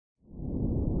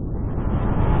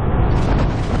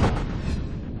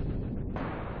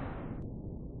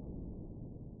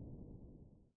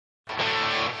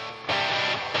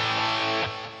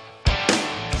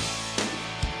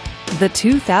the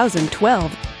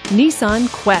 2012 Nissan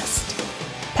Quest.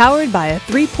 Powered by a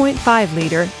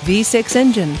 3.5-liter V6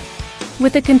 engine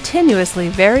with a continuously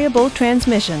variable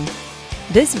transmission,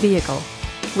 this vehicle,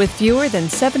 with fewer than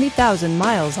 70,000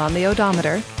 miles on the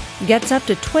odometer, gets up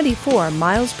to 24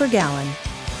 miles per gallon.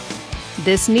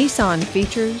 This Nissan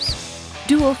features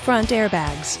dual front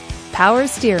airbags, power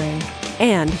steering,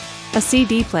 and a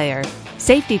CD player.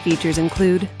 Safety features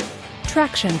include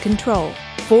traction control,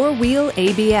 4-wheel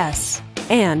ABS,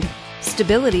 and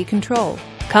stability control.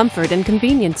 Comfort and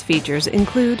convenience features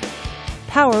include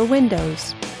power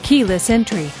windows, keyless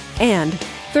entry, and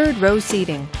third-row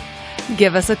seating.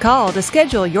 Give us a call to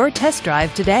schedule your test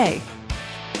drive today.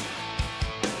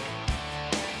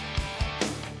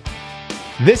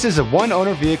 This is a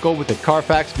one-owner vehicle with a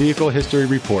Carfax Vehicle History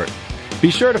Report.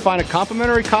 Be sure to find a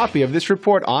complimentary copy of this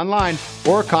report online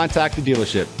or contact the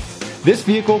dealership. This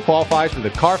vehicle qualifies for the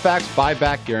Carfax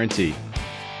buyback guarantee.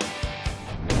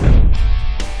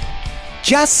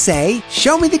 Just say,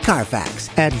 "Show me the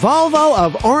Carfax" at Volvo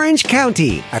of Orange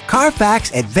County, a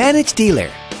Carfax Advantage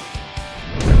dealer.